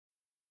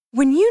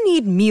When you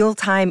need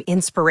mealtime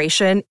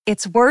inspiration,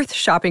 it's worth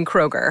shopping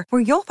Kroger,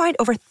 where you'll find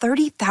over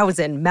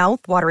 30,000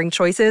 mouth-watering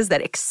choices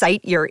that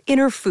excite your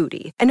inner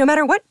foodie. And no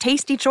matter what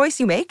tasty choice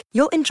you make,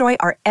 you'll enjoy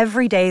our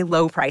everyday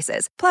low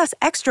prices, plus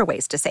extra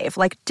ways to save,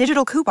 like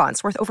digital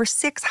coupons worth over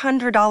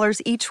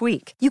 $600 each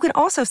week. You can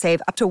also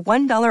save up to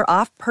 $1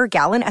 off per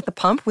gallon at the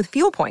pump with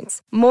fuel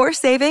points. More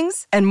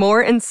savings and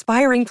more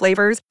inspiring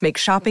flavors make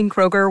shopping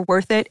Kroger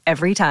worth it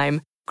every time.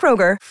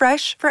 Kroger,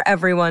 fresh for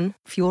everyone.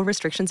 Fuel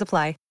restrictions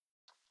apply.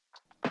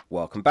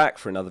 Welcome back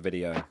for another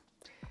video.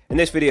 In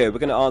this video, we're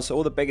going to answer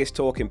all the biggest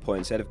talking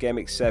points out of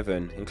Gameweek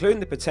 7, including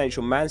the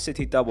potential Man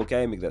City double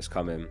game week that's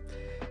coming.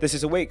 This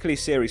is a weekly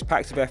series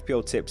packed with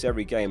FPL tips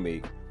every game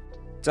week.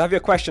 To have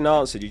your question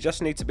answered, you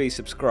just need to be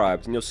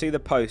subscribed, and you'll see the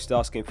post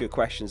asking for your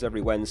questions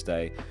every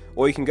Wednesday,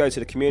 or you can go to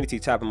the community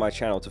tab on my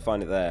channel to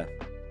find it there.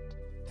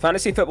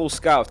 Fantasy Football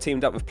Scout have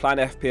teamed up with Plan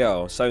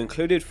FPL, so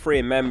included free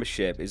in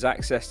membership is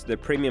access to the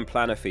premium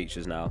planner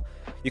features now.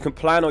 You can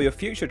plan all your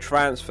future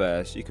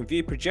transfers, you can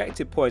view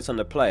projected points on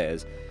the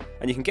players,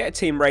 and you can get a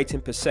team rating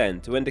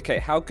percent to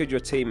indicate how good your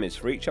team is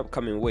for each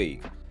upcoming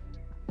week.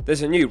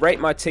 There's a new Rate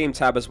My Team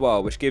tab as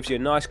well, which gives you a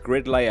nice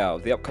grid layout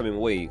of the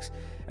upcoming weeks,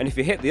 and if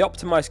you hit the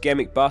Optimize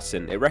Gameweek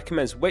button, it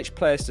recommends which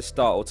players to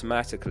start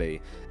automatically.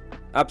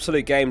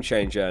 Absolute game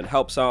changer and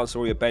helps answer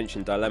all your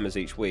benching dilemmas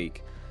each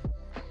week.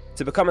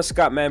 To become a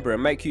Scout member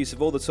and make use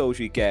of all the tools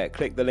you get,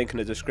 click the link in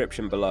the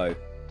description below.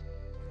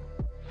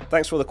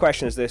 Thanks for all the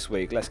questions this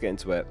week, let's get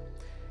into it.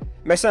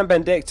 Messan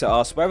Bendicta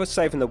asks whether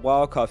saving the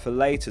wildcard for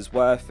later is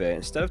worth it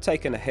instead of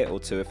taking a hit or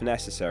two if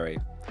necessary.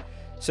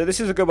 So this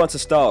is a good one to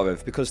start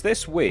with, because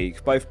this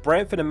week both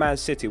Brentford and Man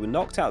City were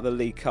knocked out of the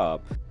League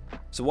Cup.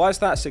 So why is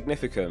that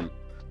significant?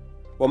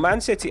 Well,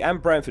 Man City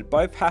and Brentford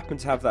both happen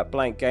to have that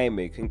blank game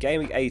week in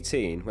Game Week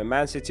 18 when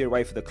Man City are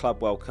away for the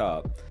Club World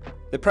Cup.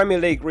 The Premier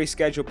League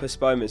reschedule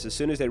postponements as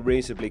soon as they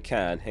reasonably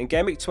can, and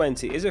Game Week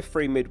 20 is a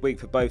free midweek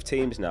for both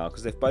teams now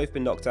because they've both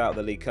been knocked out of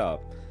the League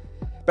Cup.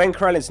 Ben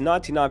Crellin's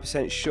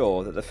 99%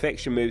 sure that the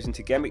fixture moves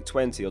into Game Week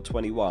 20 or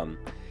 21.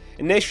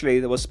 Initially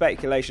there was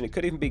speculation it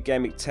could even be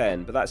Game Week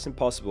 10, but that's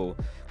impossible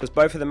because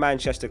both of the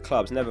Manchester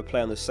clubs never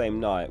play on the same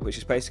night, which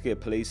is basically a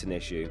policing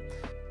issue.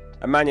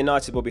 And Man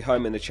United will be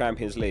home in the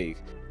Champions League.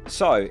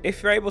 So,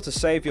 if you're able to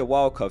save your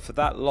wildcard for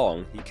that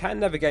long, you can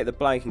navigate the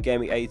blank in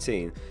Game Week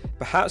 18,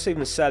 perhaps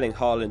even selling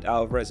Haaland,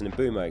 Alvarez and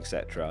Mbeumo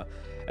etc.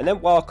 And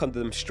then wildcard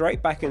them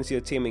straight back into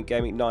your team in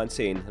Game Week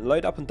 19 and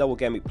load up on double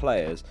Game Week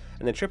players,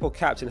 and then triple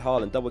captain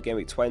Haaland double Game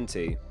Week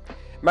 20.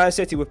 Man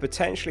City would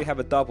potentially have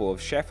a double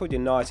of Sheffield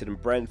United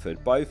and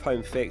Brentford, both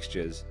home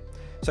fixtures.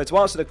 So to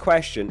answer the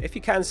question, if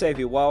you can save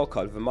your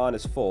wildcard with a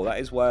 -4, that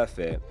is worth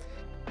it.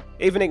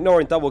 Even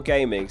ignoring double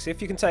game weeks,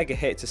 if you can take a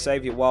hit to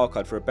save your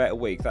wildcard for a better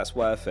week, that's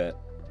worth it.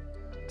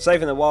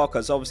 Saving the wildcard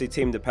is obviously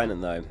team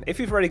dependent though. If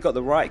you've already got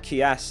the right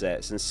key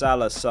assets in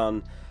Salah,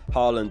 Son,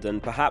 Haaland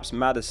and perhaps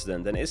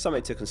Maddison, then it's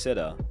something to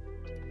consider.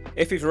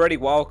 If you've already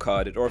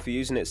wildcarded or if you're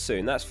using it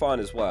soon, that's fine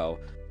as well.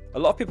 A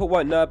lot of people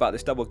won't know about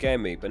this double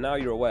game week, but now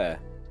you're aware.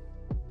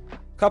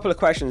 Couple of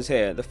questions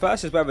here. The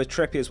first is whether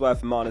Trippier is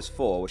worth a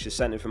 -4, which is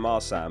sent in from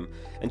Arsam,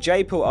 and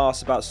J. Paul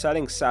asks about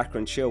selling Saka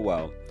and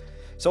Chilwell.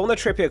 So on the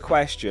Trippier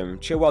question,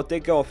 Chilwell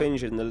did go off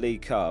injured in the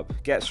League Cup,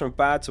 gets from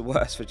bad to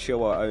worse for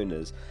Chilwell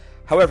owners.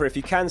 However, if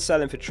you can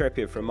sell him for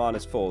Trippier for a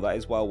 -4, that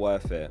is well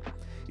worth it.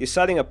 You're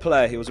selling a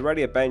player who was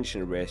already a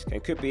benching risk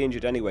and could be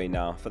injured anyway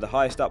now for the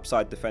highest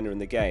upside defender in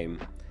the game.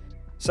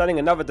 Selling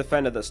another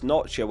defender that's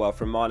not Chilwell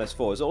for a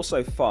 -4 is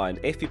also fine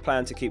if you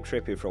plan to keep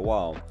Trippier for a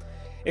while.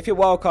 If you're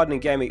wildcarding in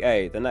Game Week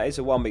 8, then that is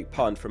a 1 week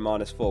punt for a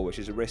 -4, which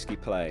is a risky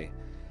play.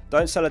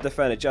 Don't sell a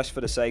defender just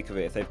for the sake of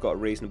it if they've got a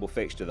reasonable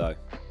fixture though.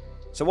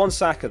 So on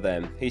Saka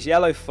then, he's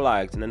yellow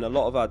flagged and in a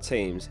lot of our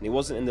teams, and he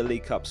wasn't in the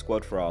League Cup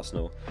squad for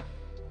Arsenal.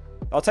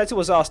 Arteta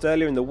was asked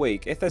earlier in the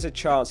week if there's a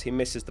chance he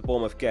misses the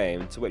Bournemouth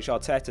game, to which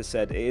Arteta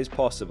said it is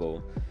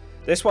possible.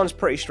 This one's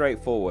pretty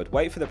straightforward,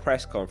 wait for the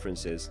press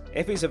conferences.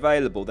 If he's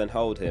available then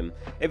hold him,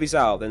 if he's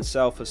out then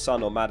sell for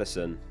Son or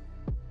Maddison.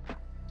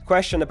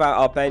 Question about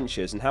our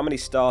benches and how many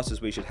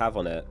starters we should have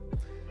on it.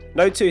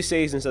 No two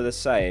seasons are the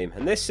same,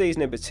 and this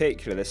season in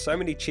particular there's so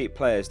many cheap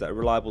players that are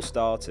reliable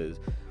starters.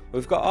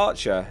 We've got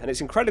Archer, and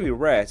it's incredibly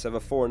rare to have a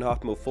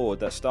 4.5 mil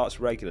forward that starts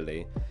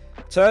regularly.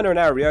 Turner and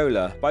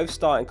Areola, both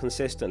starting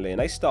consistently,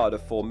 and they started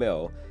at 4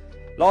 mil.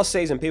 Last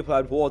season people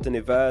had Ward and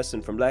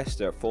Iversen from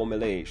Leicester at 4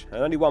 mil each,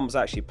 and only one was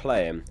actually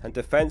playing, and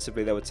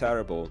defensively they were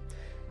terrible.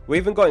 We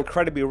even got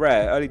incredibly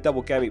rare early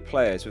double game week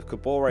players with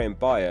Kabore and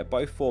Bayer,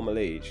 both 4 mil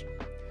each.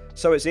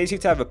 So it's easy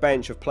to have a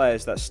bench of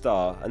players that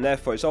start, and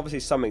therefore it's obviously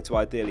something to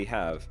ideally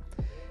have.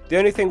 The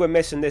only thing we're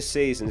missing this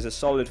season is a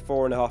solid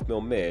 4.5 mil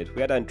mid.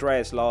 We had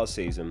Andreas last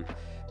season,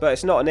 but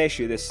it's not an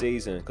issue this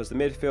season because the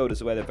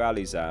midfielders are where the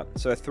value's at,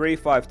 so a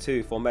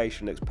 3-5-2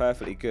 formation looks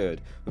perfectly good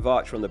with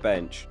Archer on the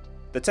bench.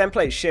 The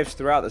template shifts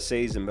throughout the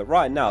season, but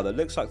right now that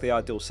looks like the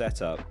ideal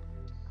setup.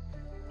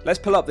 Let's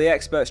pull up the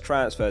experts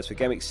transfers for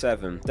Game Week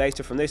 7,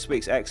 data from this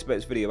week's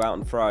experts video out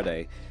on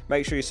Friday.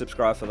 Make sure you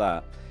subscribe for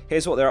that.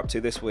 Here's what they're up to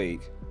this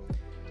week.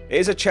 It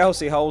is a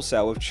Chelsea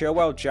wholesale with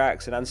Chilwell,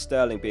 Jackson and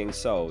Sterling being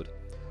sold.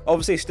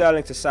 Obviously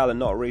Sterling to Salah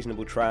not a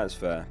reasonable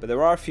transfer, but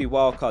there are a few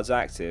wildcards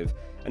active,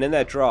 and in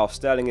their draft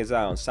Sterling is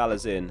out and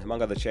Salah's in,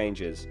 among other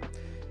changes.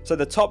 So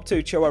the top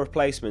two Chilwell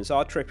replacements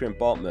are Trippier and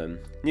Botman.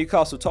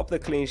 Newcastle top of the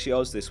clean sheet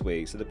odds this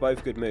week, so they're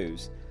both good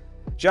moves.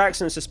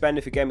 Jackson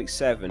suspended for Gameweek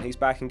 7, he's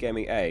back in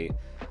Gameweek 8.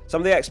 Some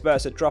of the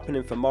experts are dropping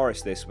in for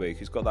Morris this week,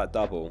 who's got that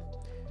double.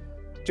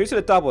 Due to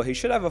the double, he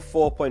should have a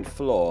 4-point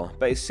floor,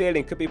 but his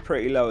ceiling could be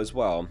pretty low as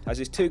well, as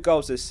his 2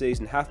 goals this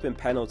season have been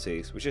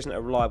penalties, which isn't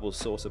a reliable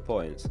source of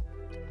points.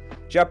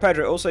 João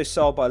Pedro also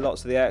sold by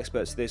lots of the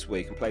experts this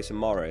week in place of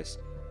Morris.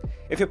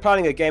 If you're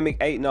planning a Gameweek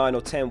 8, 9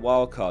 or 10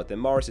 wildcard, then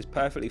Morris is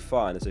perfectly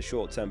fine as a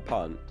short-term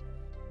punt.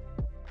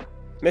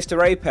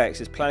 Mr.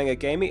 Apex is planning a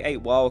Gameweek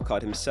 8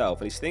 wildcard himself,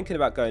 and he's thinking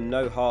about going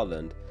no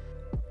Haaland.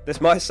 This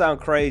might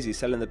sound crazy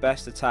selling the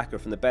best attacker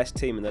from the best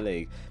team in the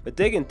league, but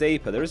digging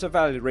deeper there is a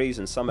valid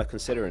reason some are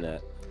considering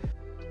it.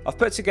 I've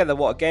put together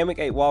what a Gameweek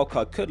 8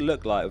 wildcard could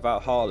look like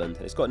without Haaland,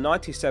 and it's got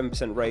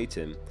 97%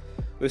 rating.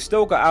 We've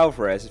still got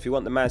Alvarez if you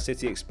want the Man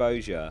City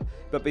exposure,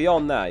 but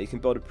beyond that you can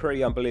build a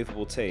pretty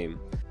unbelievable team.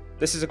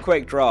 This is a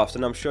quick draft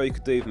and I'm sure you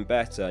could do even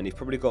better, and you've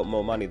probably got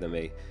more money than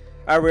me.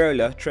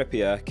 Areola,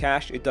 Trippier,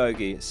 Cash,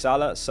 Udogie,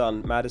 Salah,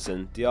 Son,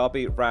 Maddison,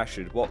 Diaby,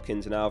 Rashford,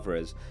 Watkins and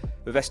Alvarez,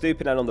 with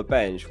Estupiñán on the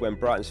bench when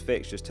Brighton's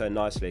fixtures turn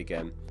nicely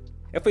again.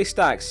 If we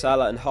stack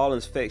Salah and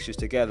Haaland's fixtures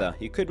together,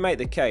 you could make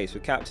the case for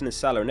captaining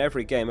Salah in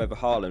every game over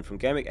Haaland from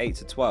Gameweek 8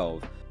 to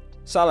 12.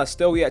 Salah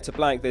still yet to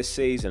blank this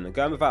season, and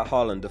going without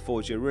Haaland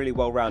affords you a really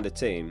well-rounded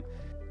team.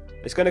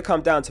 It's going to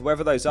come down to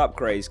whether those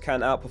upgrades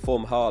can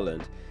outperform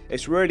Haaland.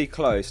 It's really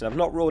close, and I've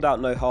not ruled out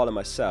no Haaland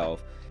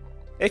myself.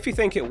 If you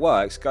think it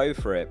works, go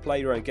for it, play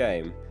your own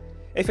game.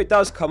 If it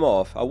does come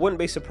off, I wouldn't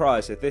be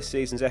surprised if this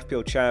season's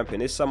FPL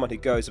champion is someone who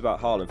goes about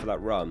Haaland for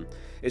that run.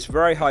 It's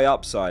very high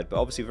upside, but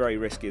obviously very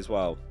risky as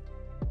well.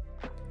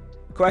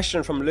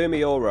 Question from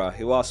Lumiora,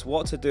 who asks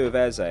what to do with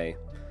Eze.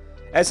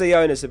 Eze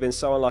owners have been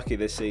so unlucky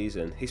this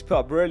season. He's put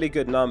up really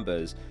good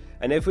numbers,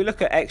 and if we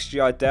look at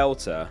XGI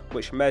Delta,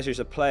 which measures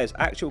a player's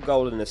actual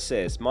goal and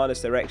assist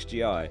minus their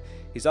XGI,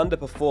 he's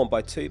underperformed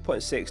by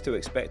 2.62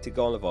 expected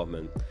goal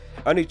involvement.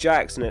 Only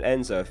Jackson and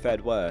Enzo have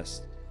fared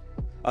worse.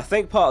 I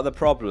think part of the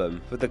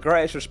problem, with the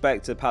greatest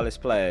respect to Palace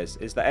players,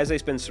 is that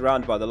Eze's been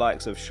surrounded by the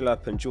likes of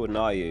Schlupp and Jordan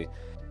Ayew.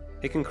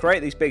 He can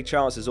create these big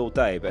chances all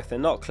day, but if they're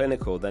not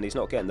clinical then he's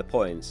not getting the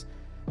points.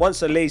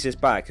 Once Elise is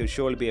back he'll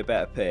surely be a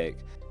better pick.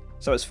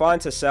 So it's fine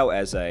to sell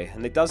Eze,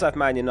 and he does have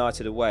Man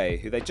United away,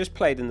 who they just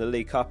played in the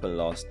League Cup and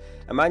lost,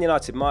 and Man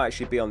United might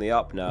actually be on the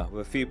up now,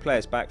 with a few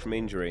players back from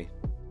injury.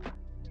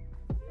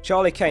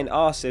 Charlie Kane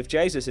asks if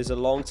Jesus is a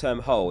long-term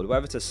hold,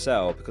 whether to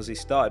sell because he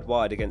started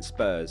wide against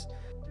Spurs.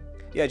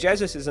 Yeah,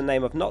 Jesus is a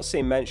name I've not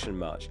seen mentioned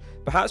much,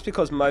 perhaps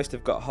because most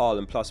have got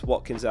Haaland plus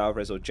Watkins,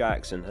 Alvarez or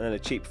Jackson, and then a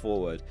cheap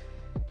forward.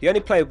 He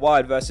only played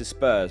wide versus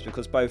Spurs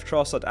because both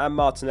Trossard and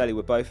Martinelli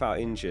were both out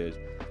injured.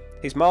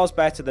 He's miles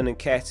better than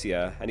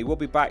Nketiah, and he will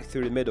be back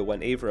through the middle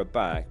when either are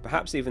back,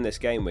 perhaps even this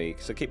game week,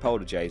 so keep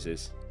hold of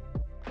Jesus.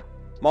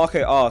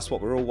 Marco asks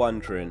what we're all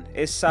wondering,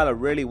 is Salah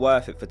really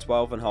worth it for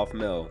 12.5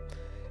 mil?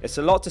 It's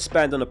a lot to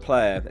spend on a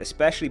player,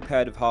 especially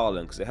paired with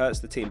Haaland, because it hurts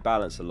the team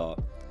balance a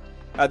lot.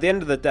 At the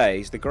end of the day,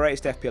 he's the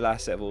greatest FPL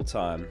asset of all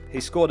time.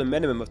 He scored a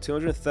minimum of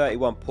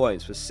 231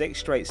 points for 6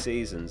 straight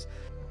seasons,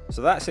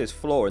 so that's his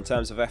floor in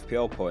terms of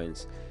FPL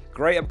points.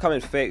 Great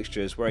upcoming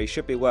fixtures where he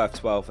should be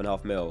worth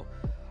 12.5 mil.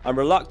 I'm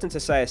reluctant to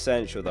say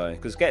essential though,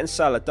 because getting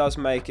Salah does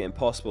make it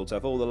impossible to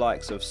have all the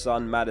likes of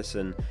Son,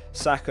 Maddison,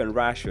 Saka and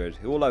Rashford,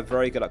 who all have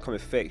very good upcoming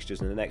fixtures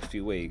in the next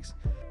few weeks.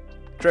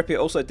 Trippier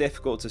also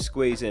difficult to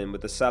squeeze in with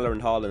the Salah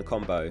and Haaland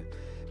combo.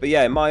 But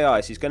yeah, in my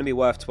eyes, he's going to be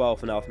worth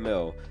 12.5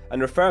 mil.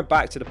 And referring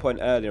back to the point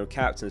earlier on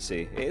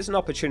captaincy, it is an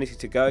opportunity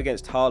to go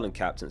against Haaland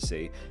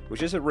captaincy,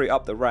 which is a route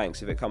up the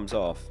ranks if it comes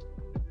off.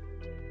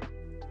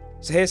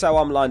 So here's how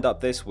I'm lined up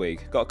this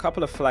week. Got a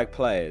couple of flag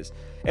players.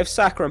 If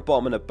Saka and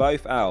Botman are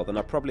both out, then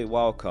I'll probably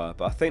wildcard,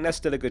 but I think there's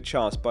still a good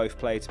chance both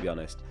play, to be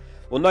honest.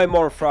 We'll know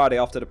more on Friday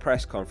after the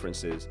press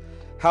conferences.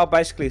 Hal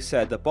basically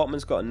said that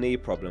Botman's got a knee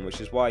problem,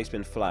 which is why he's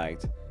been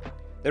flagged.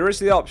 There is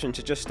the option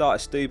to just start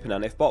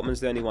Estupiñán if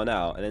Botman's the only one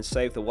out, and then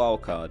save the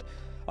wildcard.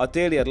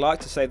 Ideally, I'd like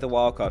to save the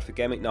wildcard for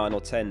Gameweek 9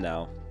 or 10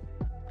 now.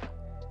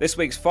 This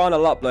week's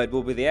final upload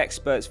will be the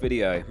experts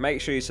video. Make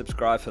sure you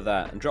subscribe for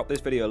that, and drop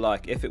this video a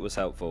like if it was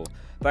helpful.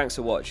 Thanks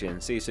for watching,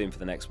 see you soon for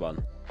the next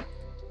one.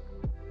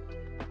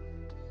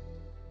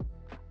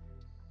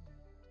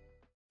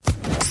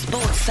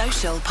 Sports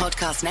Social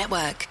Podcast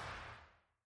Network.